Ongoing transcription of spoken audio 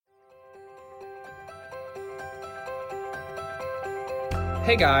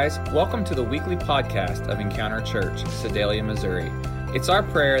Hey guys, welcome to the weekly podcast of Encounter Church, Sedalia, Missouri. It's our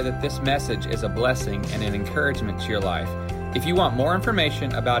prayer that this message is a blessing and an encouragement to your life. If you want more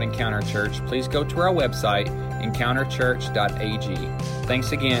information about Encounter Church, please go to our website, encounterchurch.ag.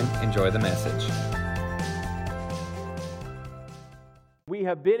 Thanks again. Enjoy the message. We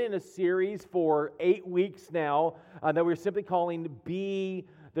have been in a series for 8 weeks now that we're simply calling Be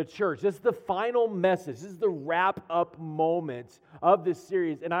the Church. This is the final message. This is the wrap-up moment of this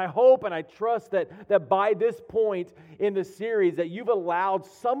series. And I hope and I trust that by this point in the series that you've allowed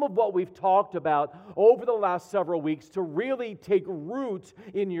some of what we've talked about over the last several weeks to really take root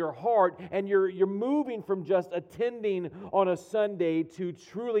in your heart, and you're moving from just attending on a Sunday to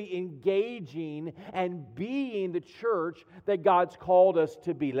truly engaging and being the church that God's called us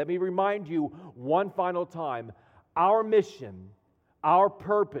to be. Let me remind you one final time, our mission, our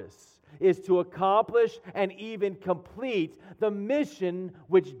purpose is to accomplish and even complete the mission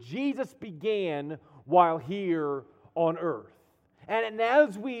which Jesus began while here on earth. And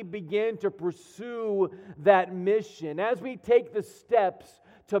as we begin to pursue that mission, as we take the steps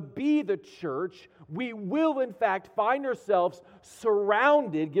to be the church, we will in fact find ourselves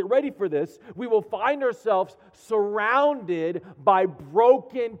surrounded, get ready for this, we will find ourselves surrounded by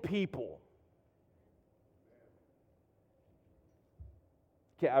broken people.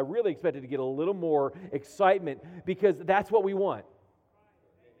 Okay, I really expected to get a little more excitement because that's what we want.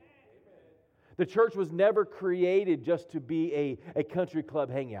 The church was never created just to be a country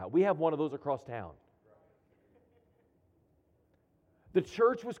club hangout. We have one of those across town. The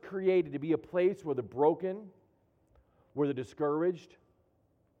church was created to be a place where the broken, where the discouraged,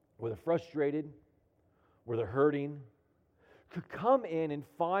 where the frustrated, where the hurting could come in and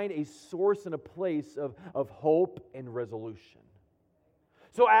find a source and a place of hope and resolution.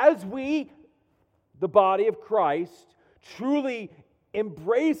 So as we, the body of Christ, truly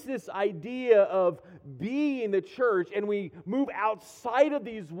embrace this idea of being the church, and we move outside of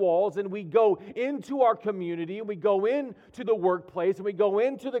these walls and we go into our community, and we go into the workplace, and we go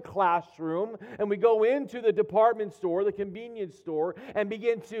into the classroom, and we go into the department store, the convenience store, and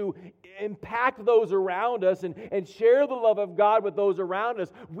begin to impact those around us and share the love of God with those around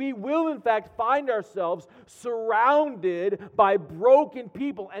us, we will in fact find ourselves surrounded by broken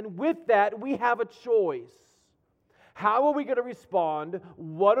people. And with that, we have a choice. How are we going to respond?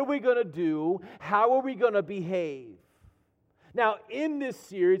 What are we going to do? How are we going to behave? Now, in this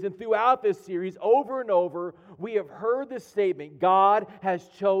series and throughout this series, over and over, we have heard this statement, God has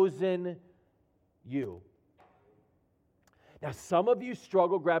chosen you. Now, some of you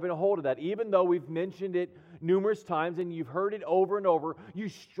struggle grabbing a hold of that, even though we've mentioned it numerous times and you've heard it over and over. You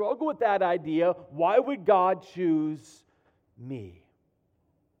struggle with that idea. Why would God choose me?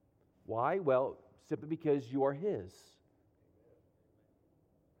 Why? Well, simply because you are His.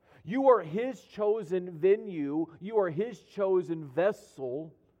 You are His chosen venue. You are His chosen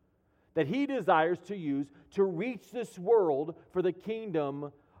vessel that He desires to use to reach this world for the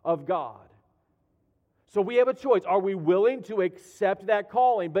kingdom of God. So we have a choice. Are we willing to accept that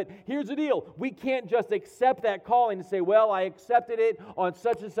calling? But here's the deal. We can't just accept that calling and say, well, I accepted it on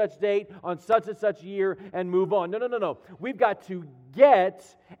such and such date, on such and such year, and move on. No. We've got to get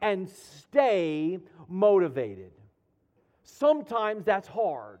and stay motivated. Sometimes that's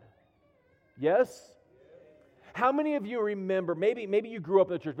hard. Yes? How many of you remember, maybe you grew up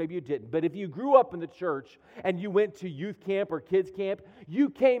in the church, maybe you didn't, but if you grew up in the church and you went to youth camp or kids camp, you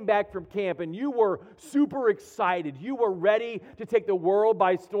came back from camp and you were super excited. You were ready to take the world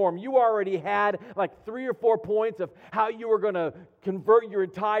by storm. You already had like 3 or 4 points of how you were going to convert your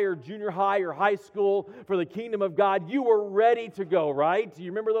entire junior high or high school for the kingdom of God. You were ready to go, right? Do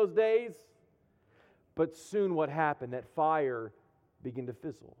you remember those days? But soon what happened? That fire began to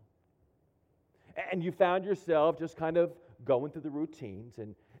fizzle. And you found yourself just kind of going through the routines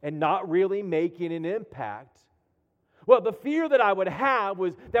and not really making an impact. Well, the fear that I would have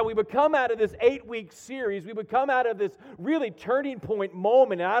was that we would come out of this 8-week series, we would come out of this really turning point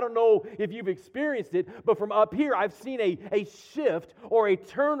moment, and I don't know if you've experienced it, but from up here I've seen a shift or a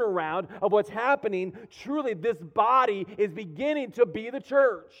turnaround of what's happening. Truly, this body is beginning to be the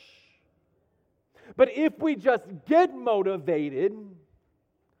church. But if we just get motivated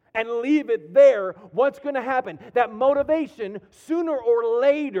and leave it there, what's going to happen? That motivation, sooner or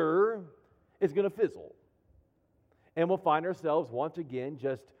later, is going to fizzle. And we'll find ourselves once again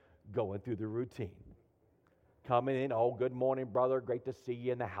just going through the routine. Coming in, oh, good morning, brother. Great to see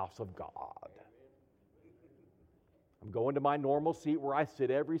you in the house of God. I'm going to my normal seat where I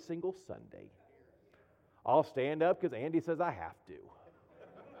sit every single Sunday. I'll stand up because Andy says I have to.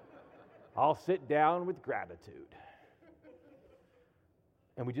 I'll sit down with gratitude.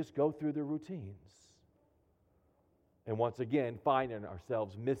 And we just go through the routines. And once again, finding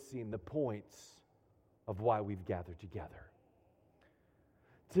ourselves missing the points of why we've gathered together.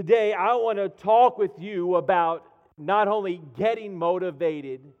 Today, I want to talk with you about not only getting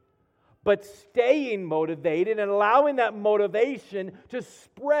motivated, but staying motivated and allowing that motivation to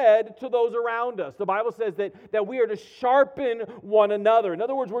spread to those around us. The Bible says that we are to sharpen one another. In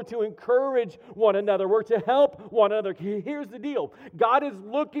other words, we're to encourage one another. We're to help one another. Here's the deal. God is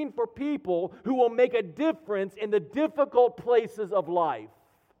looking for people who will make a difference in the difficult places of life.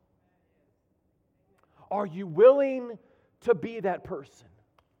 Are you willing to be that person?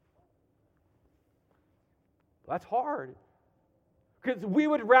 That's hard. Because we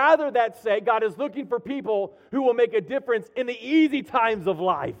would rather that say God is looking for people who will make a difference in the easy times of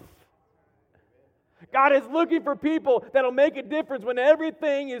life. God is looking for people that will make a difference when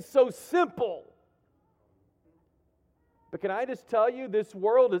everything is so simple. But can I just tell you, this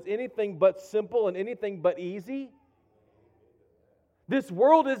world is anything but simple and anything but easy. This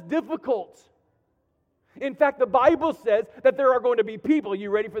world is difficult. In fact, the Bible says that there are going to be people.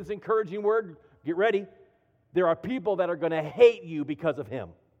 You ready for this encouraging word? Get ready. There are people that are going to hate you because of Him.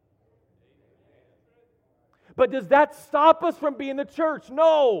 But does that stop us from being the church?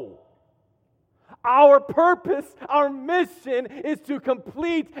 No. Our purpose, our mission is to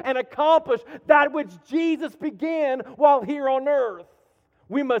complete and accomplish that which Jesus began while here on earth.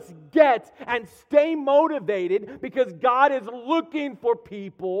 We must get and stay motivated because God is looking for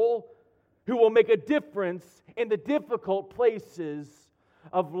people who will make a difference in the difficult places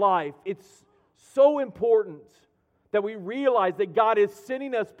of life. It's so important that we realize that God is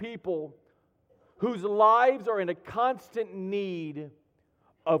sending us people whose lives are in a constant need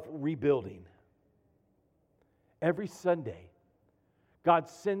of rebuilding. Every Sunday, God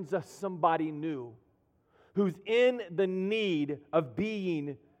sends us somebody new who's in the need of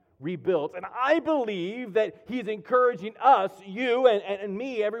being rebuilt. And I believe that He's encouraging us, you and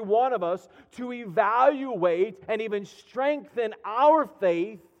me, every one of us, to evaluate and even strengthen our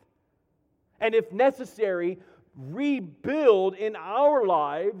faith, and if necessary, rebuild in our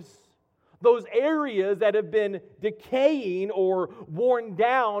lives those areas that have been decaying or worn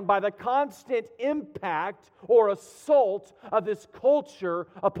down by the constant impact or assault of this culture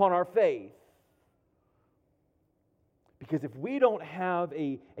upon our faith. Because if we don't have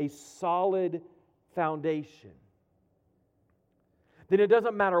a solid foundation, then it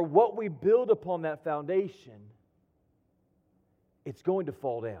doesn't matter what we build upon that foundation, it's going to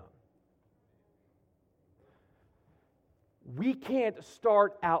fall down. We can't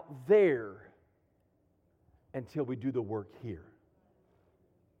start out there until we do the work here.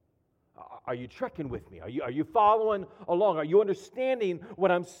 Are you trekking with me? Are you following along? Are you understanding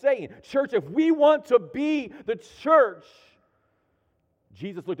what I'm saying? Church, if we want to be the church,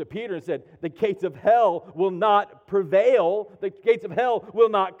 Jesus looked at Peter and said, the gates of hell will not prevail. The gates of hell will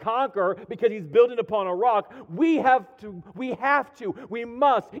not conquer because He's building upon a rock. We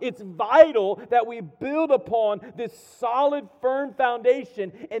must. It's vital that we build upon this solid, firm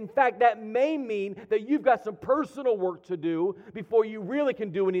foundation. In fact, that may mean that you've got some personal work to do before you really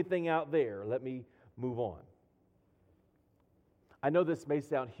can do anything out there. Let me move on. I know this may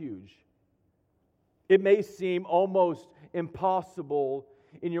sound huge. It may seem almost impossible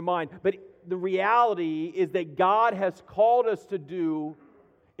in your mind, but the reality is that God has called us to do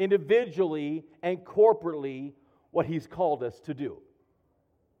individually and corporately what He's called us to do.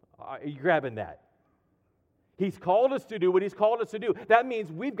 Are you grabbing that? He's called us to do what He's called us to do. That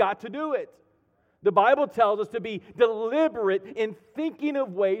means we've got to do it. The Bible tells us to be deliberate in thinking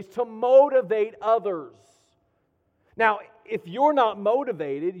of ways to motivate others. Now, if you're not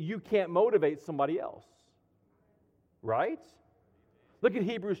motivated, you can't motivate somebody else. Right? Look at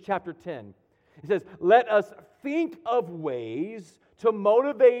Hebrews chapter 10. It says, let us think of ways to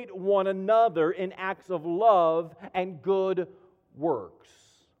motivate one another in acts of love and good works.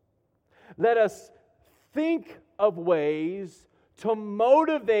 Let us think of ways to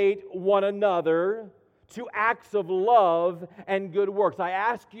motivate one another to acts of love and good works. I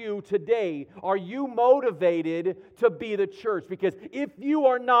ask you today, are you motivated to be the church? Because if you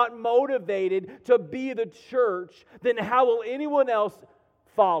are not motivated to be the church, then how will anyone else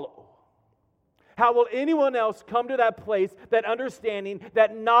follow? How will anyone else come to that place, that understanding,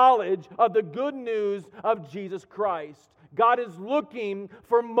 that knowledge of the good news of Jesus Christ? God is looking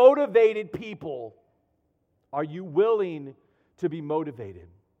for motivated people. Are you willing to be motivated?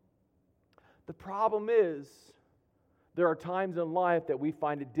 The problem is, there are times in life that we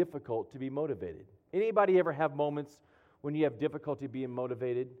find it difficult to be motivated. Anybody ever have moments when you have difficulty being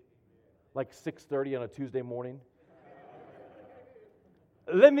motivated? Like 6:30 on a Tuesday morning?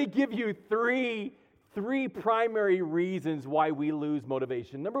 Let me give you three primary reasons why we lose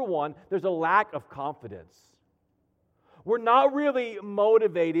motivation. Number one, there's a lack of confidence. We're not really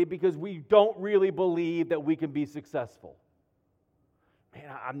motivated because we don't really believe that we can be successful. Man,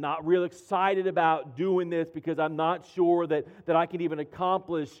 I'm not real excited about doing this because I'm not sure that I can even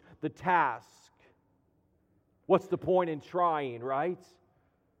accomplish the task. What's the point in trying, right?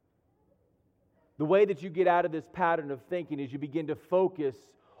 The way that you get out of this pattern of thinking is you begin to focus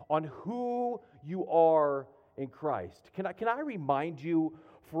on who you are in Christ. Can I remind you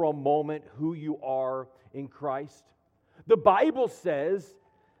for a moment who you are in Christ? The Bible says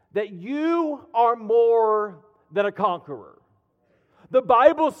that you are more than a conqueror. The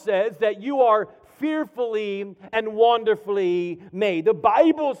Bible says that you are fearfully and wonderfully made. The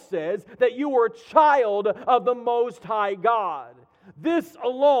Bible says that you are a child of the Most High God. This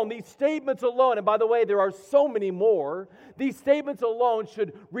alone, these statements alone, and by the way, there are so many more, these statements alone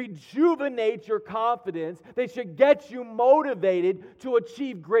should rejuvenate your confidence. They should get you motivated to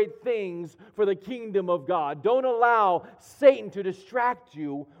achieve great things for the kingdom of God. Don't allow Satan to distract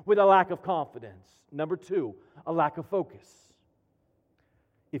you with a lack of confidence. Number two, a lack of focus.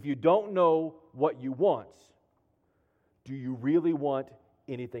 If you don't know what you want, do you really want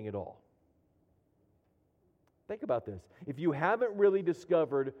anything at all? Think about this. If you haven't really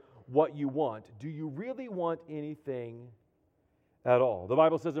discovered what you want, do you really want anything at all? The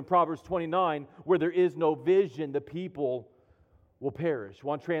Bible says in Proverbs 29, where there is no vision, the people will perish.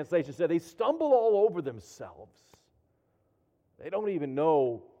 One translation said they stumble all over themselves. They don't even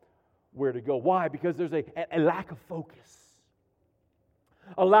know where to go. Why? Because there's a lack of focus,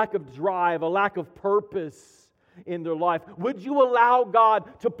 a lack of drive, a lack of purpose in their life. Would you allow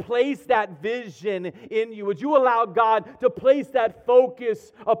God to place that vision in you? Would you allow God to place that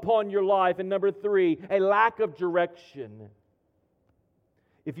focus upon your life? And number three, a lack of direction.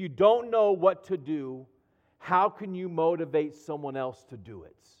 If you don't know what to do, how can you motivate someone else to do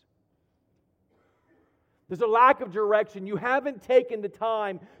it? There's a lack of direction. You haven't taken the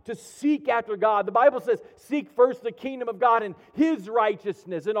time to seek after God. The Bible says, seek first the kingdom of God and His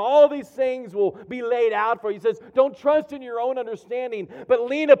righteousness, and all these things will be laid out for you. He says, don't trust in your own understanding, but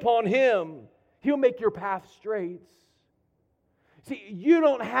lean upon Him. He'll make your path straight. See, you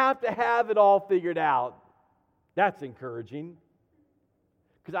don't have to have it all figured out. That's encouraging.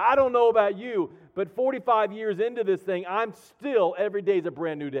 Because I don't know about you, but 45 years into this thing, I'm still, every day is a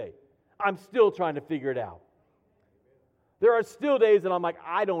brand new day. I'm still trying to figure it out. There are still days that I'm like,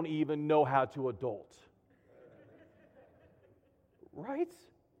 I don't even know how to adult. Right?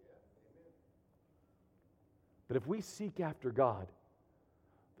 But if we seek after God,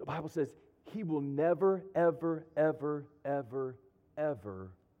 the Bible says He will never, ever, ever, ever,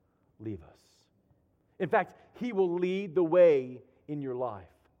 ever leave us. In fact, He will lead the way in your life.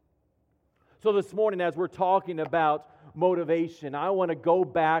 So this morning, as we're talking about motivation, I want to go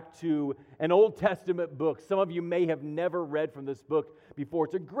back to an Old Testament book. Some of you may have never read from this book before.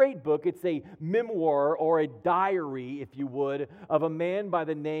 It's a great book. It's a memoir or a diary, if you would, of a man by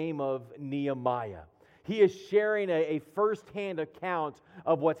the name of Nehemiah. He is sharing a first-hand account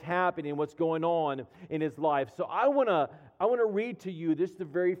of what's happening, what's going on in his life. So I want to read to you just the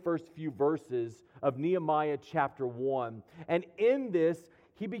very first few verses of Nehemiah chapter 1. And in this,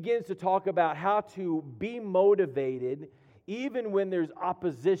 he begins to talk about how to be motivated even when there's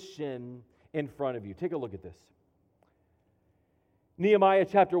opposition in front of you. Take a look at this. Nehemiah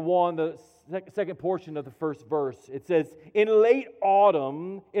chapter 1, the second portion of the first verse. It says, in late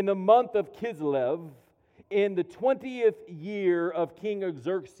autumn, in the month of Kislev, in the 20th year of King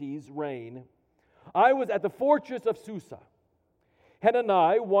Xerxes' reign, I was at the fortress of Susa.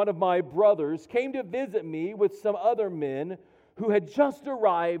 Hanani, one of my brothers, came to visit me with some other men who had just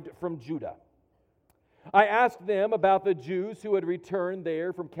arrived from Judah. I asked them about the Jews who had returned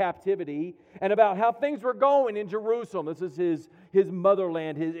there from captivity and about how things were going in Jerusalem. This is his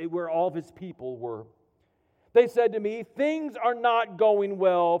motherland, where all of his people were. They said to me, things are not going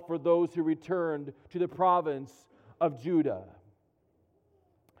well for those who returned to the province of Judah.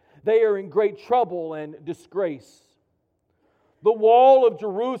 They are in great trouble and disgrace. The wall of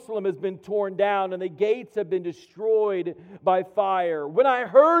Jerusalem has been torn down and the gates have been destroyed by fire. When I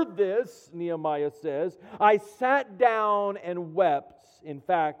heard this, Nehemiah says, I sat down and wept. In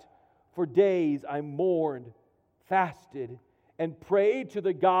fact, for days I mourned, fasted, and prayed to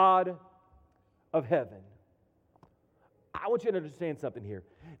the God of heaven. I want you to understand something here.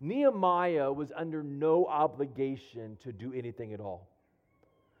 Nehemiah was under no obligation to do anything at all.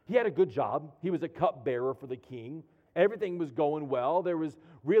 He had a good job. He was a cupbearer for the king. Everything was going well. There was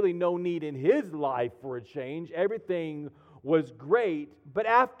really no need in his life for a change. Everything was great, but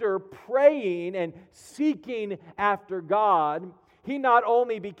after praying and seeking after God, he not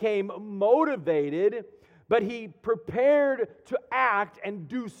only became motivated, but he prepared to act and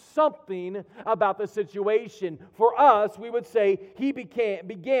do something about the situation. For us, we would say he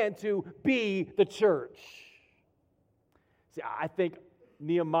began to be the church. See, I think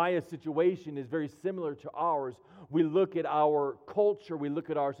Nehemiah's situation is very similar to ours. We look at our culture, we look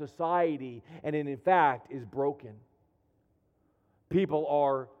at our society, and it in fact is broken. People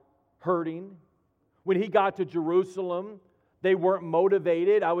are hurting. When he got to Jerusalem, they weren't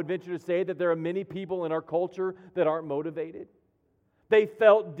motivated. I would venture to say that there are many people in our culture that aren't motivated. They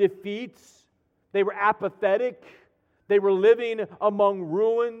felt defeats. They were apathetic. They were living among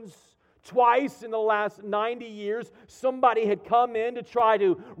ruins. Twice in the last 90 years, somebody had come in to try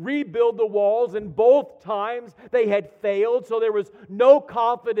to rebuild the walls, and both times they had failed, so there was no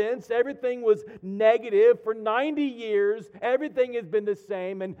confidence. Everything was negative. For 90 years, everything has been the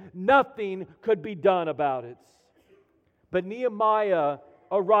same, and nothing could be done about it. But Nehemiah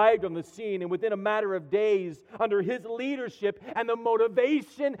arrived on the scene, and within a matter of days, under his leadership and the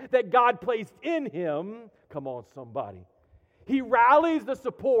motivation that God placed in him, come on, somebody, he rallies the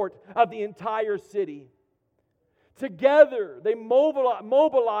support of the entire city. Together, they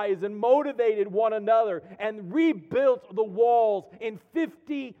mobilized and motivated one another and rebuilt the walls in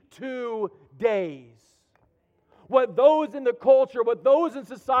 52 days. What those in the culture, what those in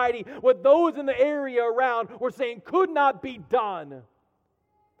society, what those in the area around were saying could not be done,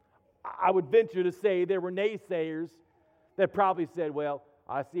 I would venture to say there were naysayers that probably said, well,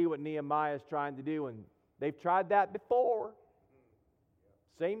 I see what Nehemiah is trying to do, and they've tried that before.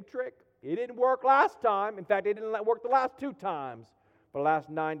 Same trick. It didn't work last time. In fact, it didn't work the last 2 times. For the last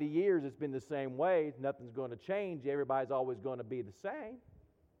 90 years, it's been the same way. Nothing's going to change. Everybody's always going to be the same.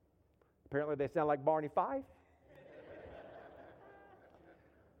 Apparently, they sound like Barney Fife.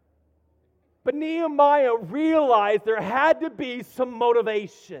 But Nehemiah realized there had to be some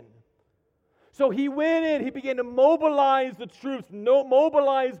motivation. So he went in, he began to mobilize the troops,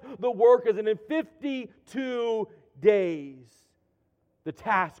 mobilize the workers, and in 52 days, the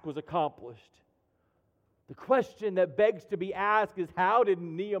task was accomplished. The question that begs to be asked is, how did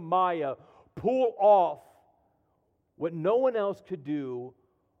Nehemiah pull off what no one else could do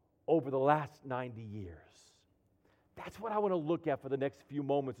over the last 90 years? That's what I want to look at for the next few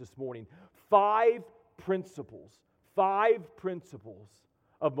moments this morning. 5 principles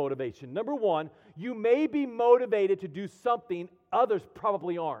of motivation. Number 1, you may be motivated to do something others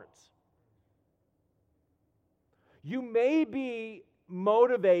probably aren't. You may be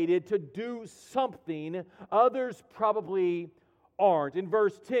motivated to do something others probably aren't. In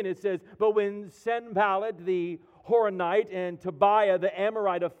verse 10 it says, but when Sanballat the Horonite and Tobiah the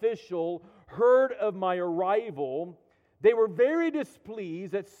Amorite official heard of my arrival, they were very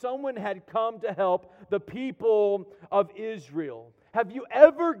displeased that someone had come to help the people of Israel. Have you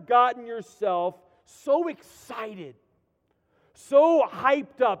ever gotten yourself so excited, so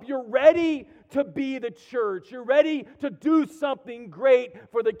hyped up? You're ready to be the church. You're ready to do something great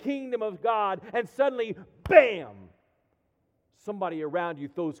for the kingdom of God. And suddenly, bam! Somebody around you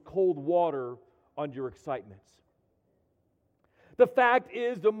throws cold water on your excitement. The fact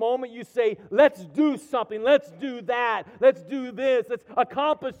is, the moment you say, let's do something, let's do that, let's do this, let's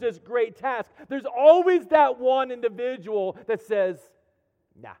accomplish this great task, there's always that one individual that says,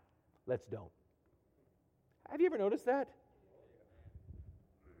 nah, let's don't. Have you ever noticed that?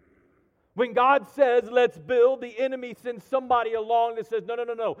 When God says, let's build, the enemy sends somebody along that says,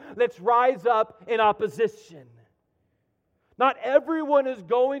 no, let's rise up in opposition. Not everyone is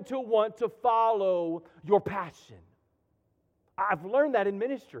going to want to follow your passion. I've learned that in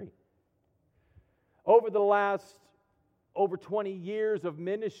ministry. Over the last over 20 years of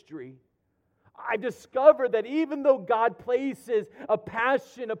ministry, I discovered that even though God places a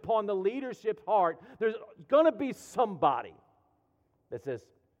passion upon the leadership's heart, there's going to be somebody that says,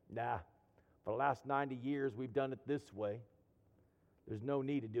 nah, for the last 90 years we've done it this way. There's no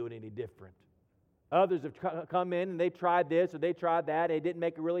need to do it any different. Others have come in and they tried this or they tried that. It didn't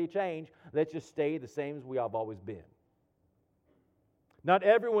make really a change. Let's just stay the same as we have always been. Not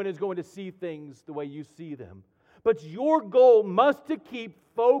everyone is going to see things the way you see them. But your goal must be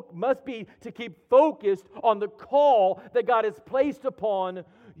to keep focused on the call that God has placed upon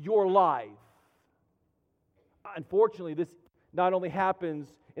your life. Unfortunately, this not only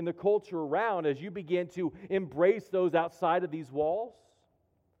happens in the culture around as you begin to embrace those outside of these walls,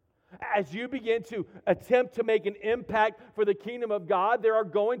 As you begin to attempt to make an impact for the kingdom of God, there are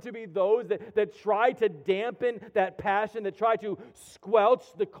going to be those that try to dampen that passion, that try to squelch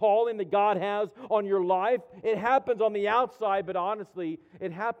the calling that God has on your life. It happens on the outside, but honestly,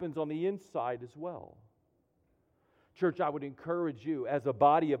 it happens on the inside as well. Church, I would encourage you as a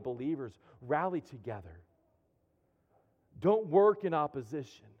body of believers, rally together. Don't work in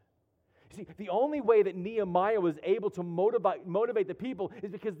opposition. See, the only way that Nehemiah was able to motivate the people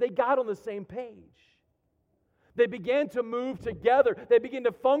is because they got on the same page. They began to move together. They began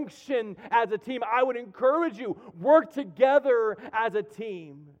to function as a team. I would encourage you, work together as a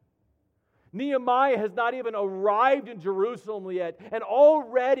team. Nehemiah has not even arrived in Jerusalem yet, and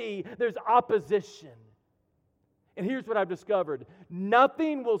already there's opposition. And here's what I've discovered.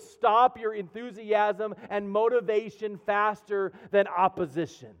 Nothing will stop your enthusiasm and motivation faster than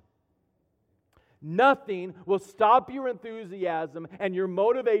opposition. Nothing will stop your enthusiasm and your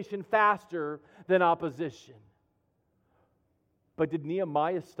motivation faster than opposition. But did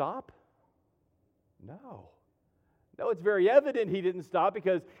Nehemiah stop? No. No, it's very evident he didn't stop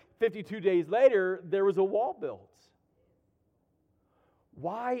because 52 days later, there was a wall built.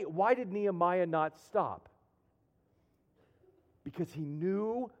 Why did Nehemiah not stop? Because he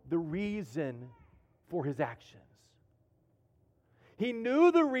knew the reason for his actions. He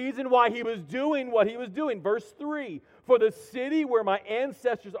knew the reason why he was doing what he was doing. Verse 3, for the city where my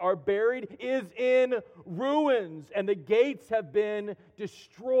ancestors are buried is in ruins, and the gates have been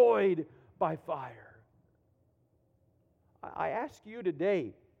destroyed by fire. I ask you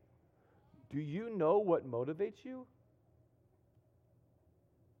today, do you know what motivates you?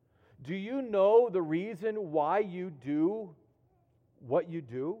 Do you know the reason why you do what you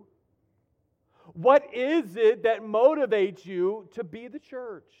do? What is it that motivates you to be the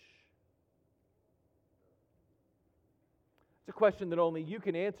church? It's a question that only you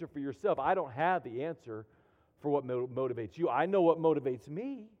can answer for yourself. I don't have the answer for what motivates you. I know what motivates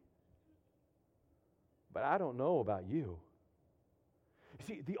me, but I don't know about you.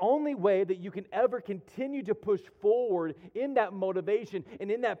 See, the only way that you can ever continue to push forward in that motivation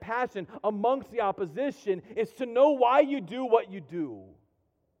and in that passion amongst the opposition is to know why you do what you do.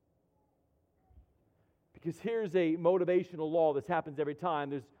 Because here's a motivational law that happens every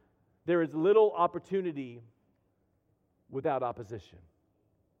time. There is little opportunity without opposition.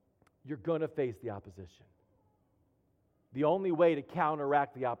 You're going to face the opposition. The only way to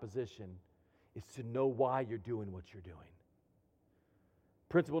counteract the opposition is to know why you're doing what you're doing.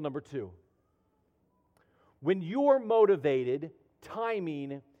 Principle number 2. When you're motivated,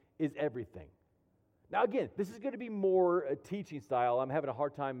 timing is everything. Now again, this is going to be more a teaching style. I'm having a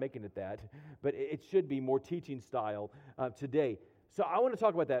hard time making it that, but it should be more teaching style today. So I want to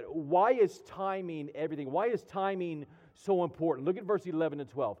talk about that. Why is timing everything? Why is timing so important? Look at verse 11 and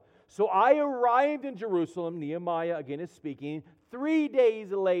 12. So I arrived in Jerusalem, Nehemiah again is speaking. 3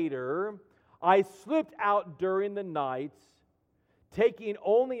 days later, I slipped out during the night, taking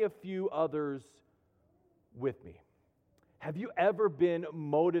only a few others with me. Have you ever been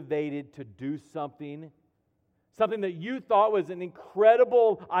motivated to do something? Something that you thought was an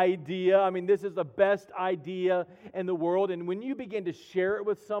incredible idea. I mean, this is the best idea in the world. And when you begin to share it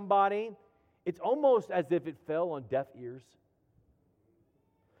with somebody, it's almost as if it fell on deaf ears.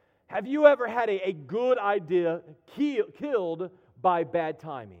 Have you ever had a good idea killed by bad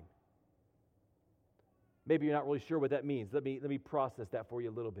timing? Maybe you're not really sure what that means. Let me process that for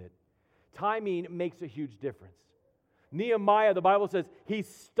you a little bit. Timing makes a huge difference. Nehemiah, the Bible says, he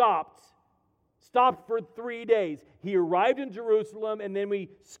stopped for 3 days. He arrived in Jerusalem, and then we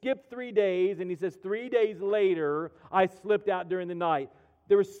skipped 3 days, and he says 3 days later, I slipped out during the night.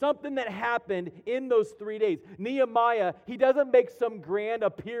 There was something that happened in those 3 days. Nehemiah, he doesn't make some grand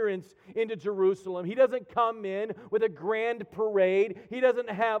appearance into Jerusalem. He doesn't come in with a grand parade. He doesn't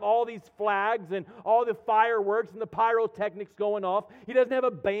have all these flags and all the fireworks and the pyrotechnics going off. He doesn't have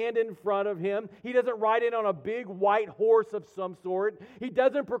a band in front of him. He doesn't ride in on a big white horse of some sort. He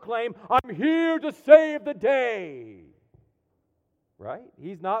doesn't proclaim, I'm here to save the day. Right?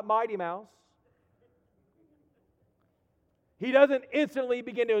 He's not Mighty Mouse. He doesn't instantly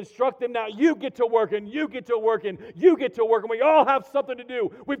begin to instruct them, now you get to work and you get to work and you get to work and we all have something to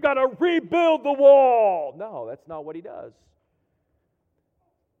do. We've got to rebuild the wall. No, that's not what he does.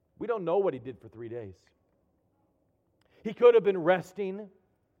 We don't know what he did for 3 days. He could have been resting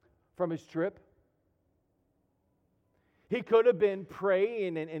from his trip. He could have been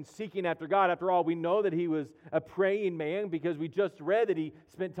praying and seeking after God. After all, we know that he was a praying man because we just read that he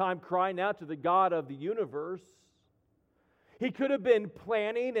spent time crying out to the God of the universe. He could have been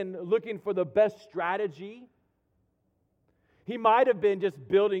planning and looking for the best strategy. He might have been just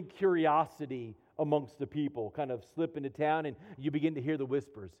building curiosity amongst the people, kind of slip into town, and you begin to hear the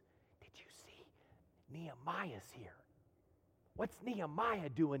whispers. Did you see Nehemiah's here? What's Nehemiah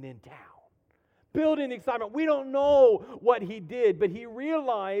doing in town? Building excitement. We don't know what he did, but he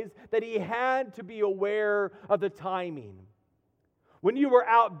realized that he had to be aware of the timing. When you are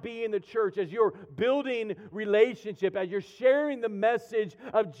out being the church, as you're building relationship, as you're sharing the message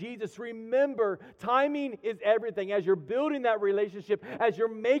of Jesus, remember, timing is everything. As you're building that relationship, as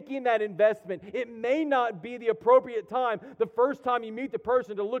you're making that investment, it may not be the appropriate time, the first time you meet the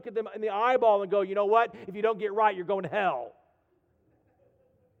person, to look at them in the eyeball and go, you know what? If you don't get right, you're going to hell.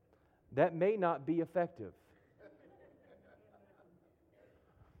 That may not be effective.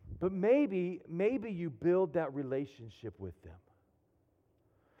 But maybe you build that relationship with them.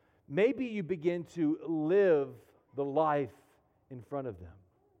 Maybe you begin to live the life in front of them.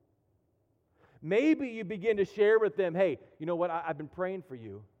 Maybe you begin to share with them, hey, you know what, I've been praying for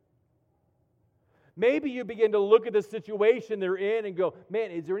you. Maybe you begin to look at the situation they're in and go,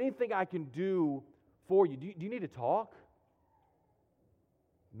 man, is there anything I can do for you? Do you need to talk?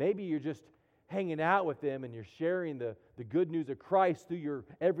 Maybe you're just hanging out with them and you're sharing the good news of Christ through your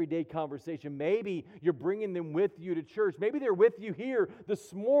everyday conversation. Maybe you're bringing them with you to church. Maybe they're with you here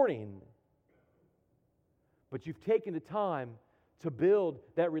this morning. But you've taken the time to build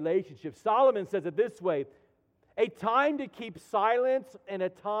that relationship. Solomon says it this way: a time to keep silence and a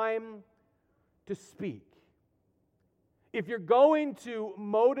time to speak. If you're going to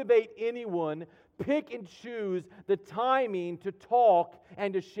motivate anyone, pick and choose the timing to talk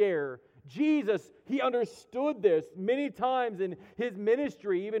and to share. Jesus, he understood this many times in his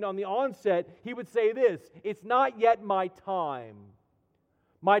ministry. Even on the onset, he would say this: it's not yet my time.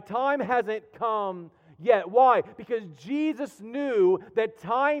 My time hasn't come yet. Why? Because Jesus knew that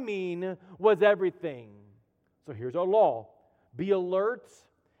timing was everything. So here's our law: be alert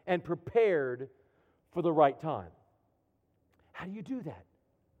and prepared for the right time. How do you do that?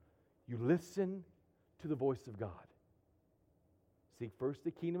 You listen to the voice of God. Seek first the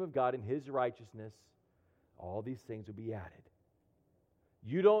kingdom of God and His righteousness. All these things will be added.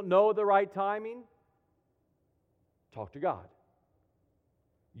 You don't know the right timing? Talk to God.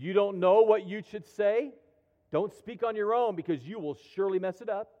 You don't know what you should say? Don't speak on your own, because you will surely mess it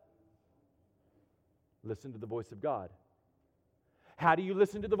up. Listen to the voice of God. How do you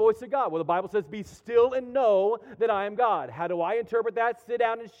listen to the voice of God? Well, the Bible says, be still and know that I am God. How do I interpret that? Sit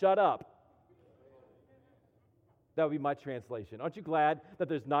down and shut up. That would be my translation. Aren't you glad that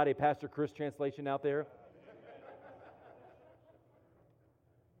there's not a Pastor Chris translation out there?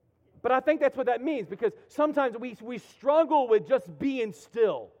 But I think that's what that means, because sometimes we struggle with just being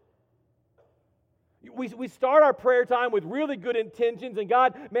still. We start our prayer time with really good intentions, and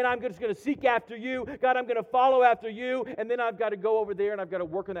God, man, I'm just going to seek after you. God, I'm going to follow after you, and then I've got to go over there and I've got to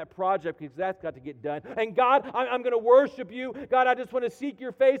work on that project because that's got to get done. And God, I'm going to worship you. God, I just want to seek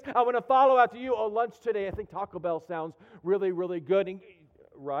your face. I want to follow after you. Oh, lunch today, I think Taco Bell sounds really, really good.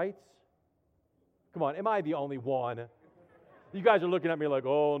 Right? Come on, am I the only one? You guys are looking at me like,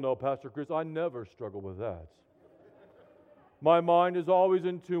 oh no, Pastor Chris, I never struggle with that. My mind is always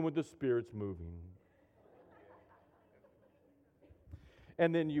in tune with the Spirit's moving.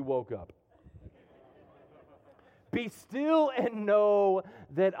 And then you woke up. Be still and know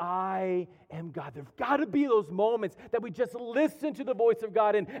that I am God. There's got to be those moments that we just listen to the voice of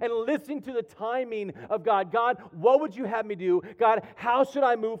God and listen to the timing of God. God, what would you have me do? God, how should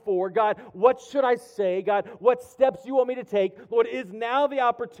I move forward? God, what should I say? God, what steps do you want me to take? Lord, is now the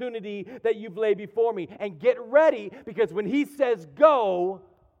opportunity that you've laid before me. And get ready, because when He says go,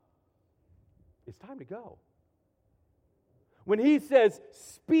 it's time to go. When He says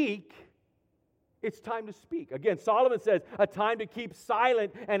speak, it's time to speak. Again, Solomon says a time to keep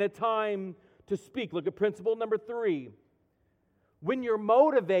silent and a time to speak. Look at principle number 3. When you're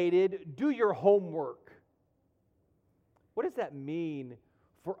motivated, do your homework. What does that mean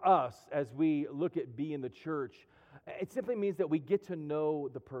for us as we look at being the church? It simply means that we get to know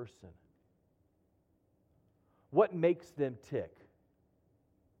the person. What makes them tick?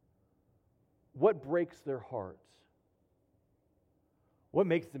 What breaks their hearts? What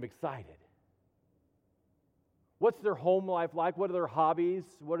makes them excited? What's their home life like? What are their hobbies?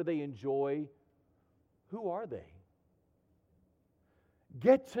 What do they enjoy? Who are they?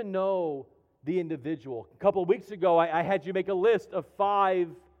 Get to know the individual. A couple of weeks ago, I had you make a list of 5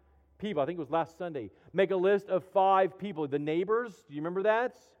 people. I think it was last Sunday. Make a list of 5 people. The neighbors, do you remember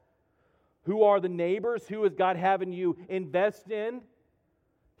that? Who are the neighbors? Who is God having you invest in?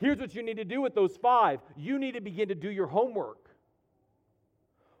 Here's what you need to do with those 5. You need to begin to do your homework.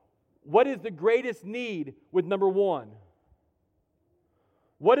 What is the greatest need with number 1?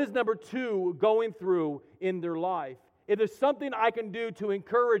 What is number 2 going through in their life? If there's something I can do to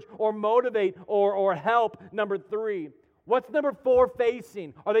encourage or motivate or help, number 3. What's number 4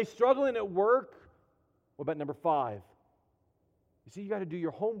 facing? Are they struggling at work? What about number 5? You see, you got to do your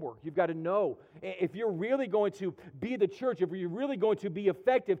homework. You've got to know. If you're really going to be the church, if you're really going to be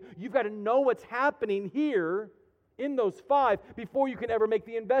effective, you've got to know what's happening here in those 5 before you can ever make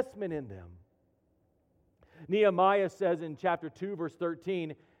the investment in them. Nehemiah says in chapter 2, verse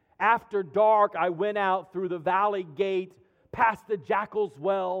 13, "After dark I went out through the valley gate, past the jackal's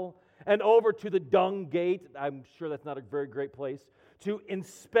well, and over to the dung gate." I'm sure that's not a very great place. "To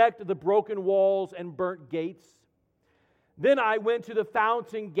inspect the broken walls and burnt gates. Then I went to the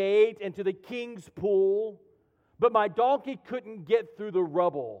fountain gate and to the king's pool, but my donkey couldn't get through the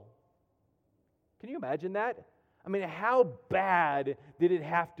rubble." Can you imagine that? I mean, how bad did it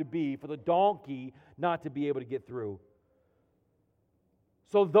have to be for the donkey not to be able to get through?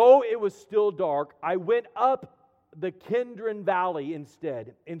 "So though it was still dark, I went up the Kidron Valley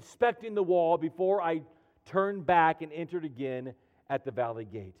instead, inspecting the wall before I turned back and entered again at the valley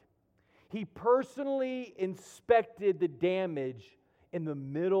gate." He personally inspected the damage in the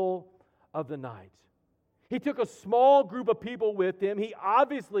middle of the night. He took a small group of people with him. He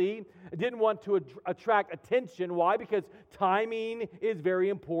obviously didn't want to attract attention. Why? Because timing is very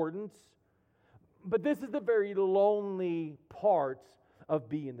important. But this is the very lonely part of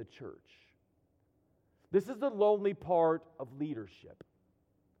being the church. This is the lonely part of leadership.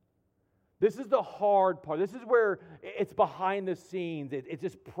 This is the hard part. This is where it's behind the scenes. It's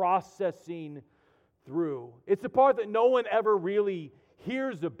just processing through. It's the part that no one ever really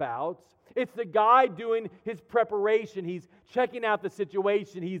hears about. It's the guy doing his preparation. He's checking out the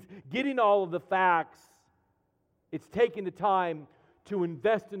situation. He's getting all of the facts. It's taking the time to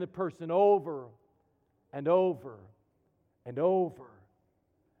invest in the person over and over and over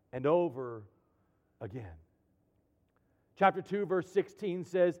and over again. Chapter 2, verse 16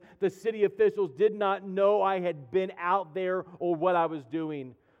 says, "The city officials did not know I had been out there or what I was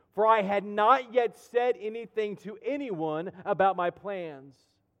doing, for I had not yet said anything to anyone about my plans.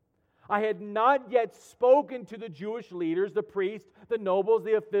 I had not yet spoken to the Jewish leaders, the priests, the nobles,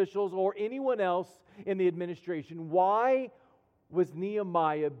 the officials, or anyone else in the administration." Why was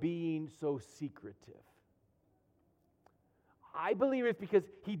Nehemiah being so secretive? I believe it's because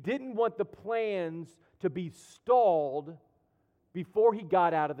he didn't want the plans to be stalled before he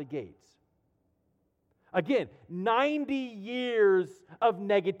got out of the gates. Again, 90 years of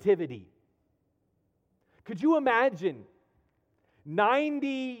negativity. Could you imagine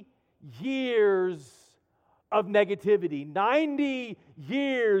 90 years of negativity, 90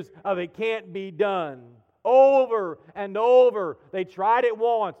 years of it can't be done? Over and over. They tried it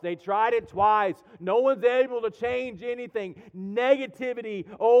once. They tried it twice. No one's able to change anything. Negativity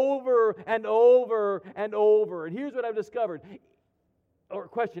over and over and over. And here's what I've discovered. Or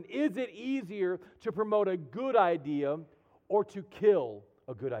question, is it easier to promote a good idea or to kill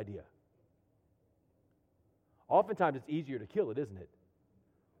a good idea? Oftentimes it's easier to kill it, isn't it?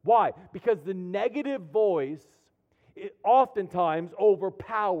 Why? Because the negative voice, it oftentimes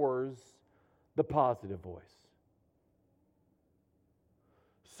overpowers the positive voice.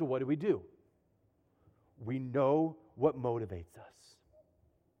 So what do? We know what motivates us.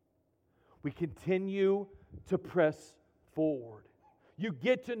 We continue to press forward. You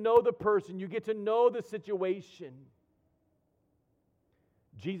get to know the person. You get to know the situation.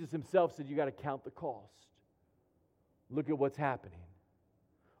 Jesus himself said you got to count the cost. Look at what's happening.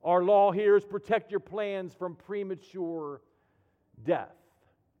 Our law here is protect your plans from premature death.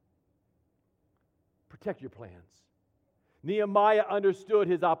 Protect your plans. Nehemiah understood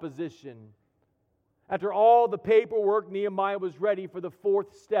his opposition. After all the paperwork, Nehemiah was ready for the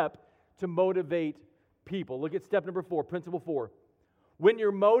 4th step to motivate people. Look at step number 4, principle 4. When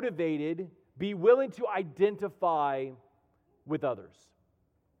you're motivated, be willing to identify with others.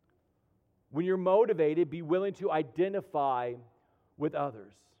 When you're motivated, be willing to identify with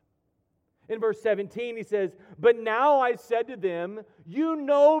others. In verse 17, he says, "But now I said to them, you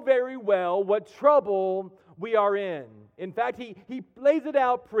know very well what trouble we are in." In fact, he lays it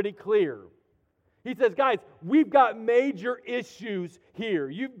out pretty clear. He says, guys, we've got major issues here.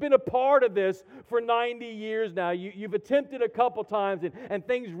 You've been a part of this for 90 years now. You've attempted a couple times, and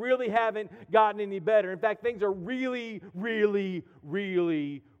things really haven't gotten any better. In fact, things are really, really,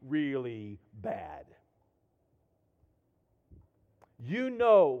 really, really bad. You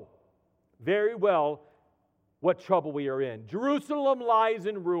know very well what trouble we are in. Jerusalem lies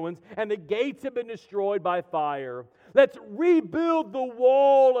in ruins, and the gates have been destroyed by fire. Let's rebuild the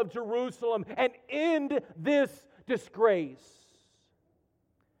wall of Jerusalem and end this disgrace.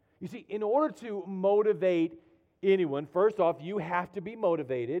 You see, in order to motivate anyone, first off, you have to be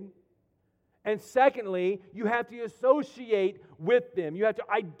motivated. And secondly, you have to associate with them. You have to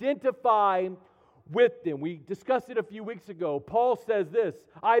identify with them. We discussed it a few weeks ago. Paul says this,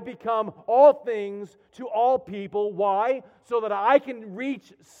 I become all things to all people. Why? So that I can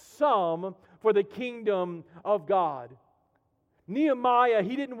reach some for the kingdom of God. Nehemiah,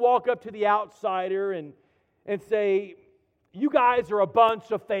 he didn't walk up to the outsider and say, you guys are a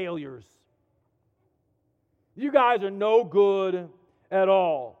bunch of failures. You guys are no good at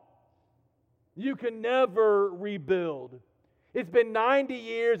all. You can never rebuild. It's been 90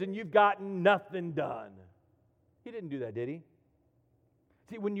 years and you've gotten nothing done. He didn't do that, did he?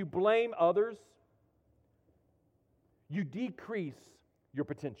 See, when you blame others, you decrease your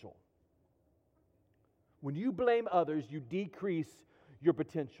potential. When you blame others, you decrease your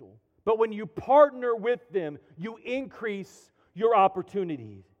potential. But when you partner with them, you increase your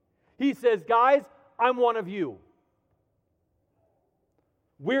opportunities. He says, guys, I'm one of you.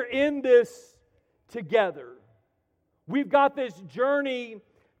 We're in this together. We've got this journey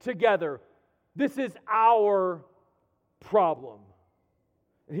together. This is our problem.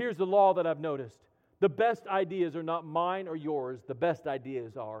 And here's the law that I've noticed. The best ideas are not mine or yours. The best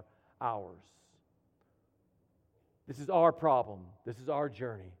ideas are ours. This is our problem. This is our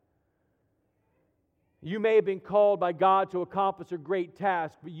journey. You may have been called by God to accomplish a great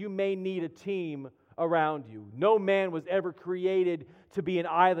task, but you may need a team around you. No man was ever created to be an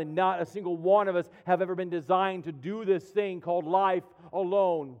island. Not a single one of us have ever been designed to do this thing called life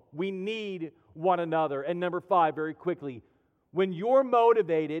alone. We need one another. And number 5, very quickly, when you're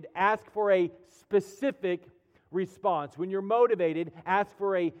motivated, ask for a specific response. When you're motivated, ask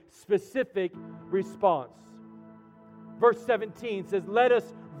for a specific response. Verse 17 says, let us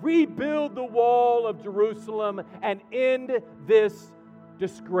rebuild the wall of Jerusalem and end this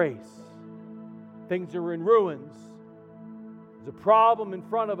disgrace. Things are in ruins. There's a problem in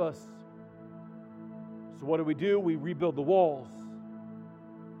front of us. So what do? We rebuild the walls.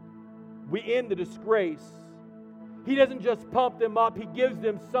 We end the disgrace. He doesn't just pump them up. He gives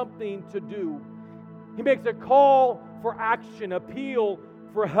them something to do. He makes a call for action, appeal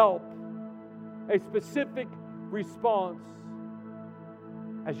for help, a specific response.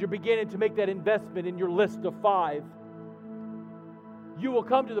 As you're beginning to make that investment in your list of 5, you will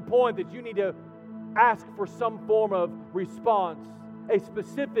come to the point that you need to ask for some form of response, a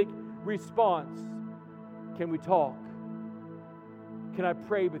specific response. Can we talk? Can I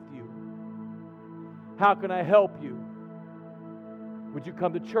pray with you? How can I help you? Would you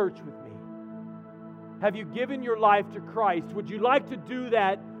come to church with me? Have you given your life to Christ? Would you like to do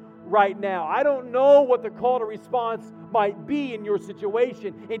that right now? I don't know what the call to response might be in your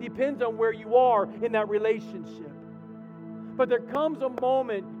situation. It depends on where you are in that relationship. But there comes a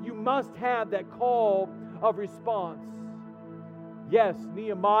moment you must have that call of response. Yes,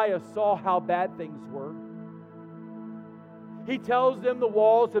 Nehemiah saw how bad things were. He tells them the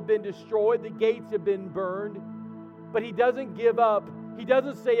walls have been destroyed, the gates have been burned, but he doesn't give up. He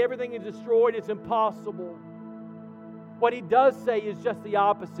doesn't say everything is destroyed, it's impossible. What he does say is just the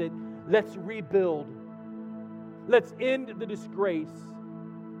opposite. Let's rebuild. Let's end the disgrace.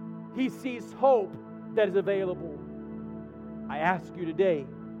 He sees hope that is available. I ask you today,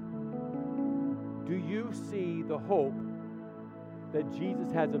 do you see the hope that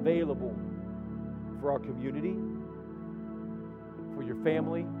Jesus has available for our community, for your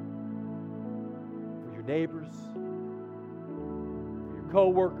family, for your neighbors, for your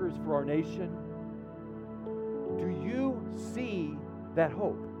co-workers, for our nation? Do you see that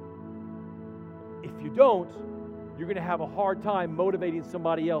hope? If you don't, you're going to have a hard time motivating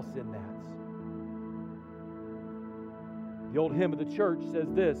somebody else in that. The old hymn of the church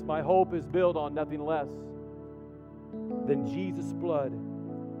says this, my hope is built on nothing less than Jesus' blood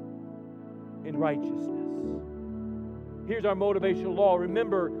in righteousness. Here's our motivational law.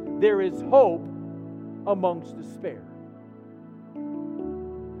 Remember, there is hope amongst despair.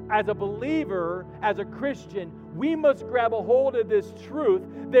 As a believer, as a Christian, we must grab a hold of this truth.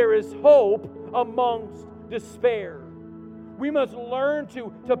 There is hope amongst despair. We must learn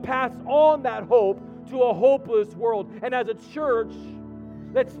to pass on that hope to a hopeless world. And as a church,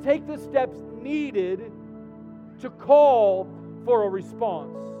 let's take the steps needed to call for a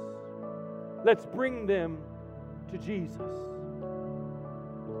response. Let's bring them to Jesus.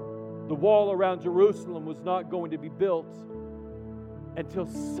 The wall around Jerusalem was not going to be built until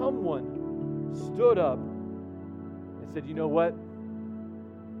someone stood up and said, you know what?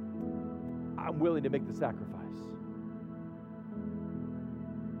 I'm willing to make the sacrifice.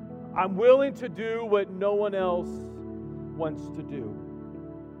 I'm willing to do what no one else wants to do.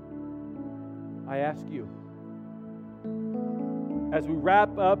 I ask you, as we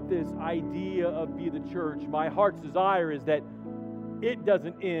wrap up this idea of Be the Church, my heart's desire is that it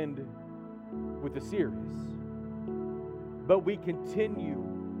doesn't end with the series, but we continue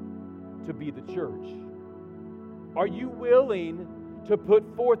to be the church. Are you willing to put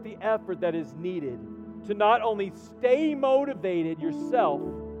forth the effort that is needed to not only stay motivated yourself,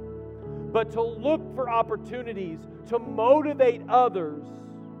 but to look for opportunities to motivate others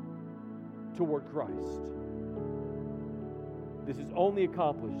toward Christ? This is only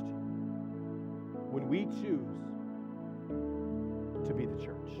accomplished when we choose to be the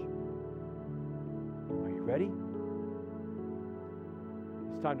church. Are you ready?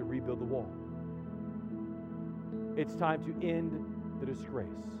 It's time to rebuild the wall. It's time to end the disgrace.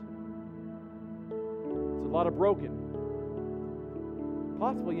 It's a lot of broken,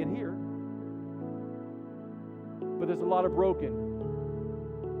 possibly in here, but there's a lot of broken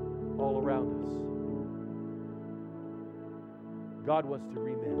all around us. God wants to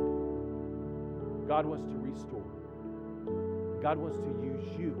remend. God wants to restore. God wants to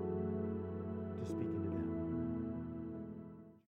use you